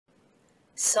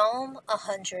Psalm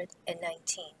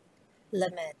 119,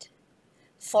 Lemed.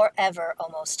 Forever, O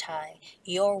Most High,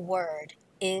 your word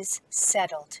is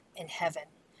settled in heaven.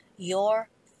 Your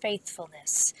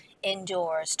faithfulness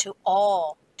endures to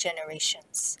all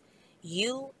generations.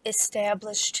 You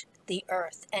established the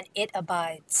earth, and it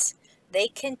abides. They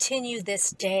continue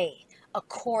this day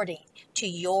according to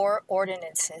your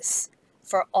ordinances,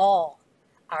 for all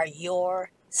are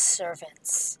your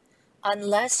servants.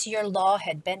 Unless your law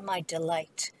had been my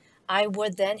delight, I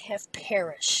would then have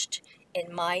perished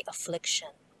in my affliction.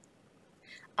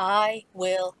 I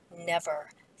will never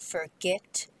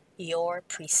forget your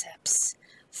precepts,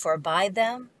 for by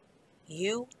them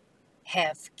you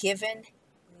have given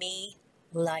me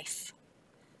life.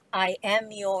 I am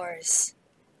yours,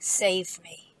 save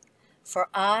me, for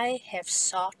I have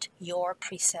sought your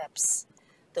precepts.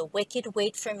 The wicked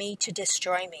wait for me to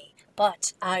destroy me,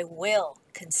 but I will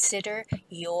consider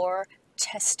your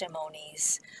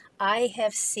testimonies. I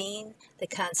have seen the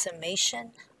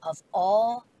consummation of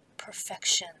all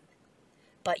perfection,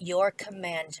 but your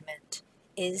commandment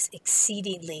is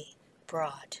exceedingly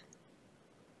broad.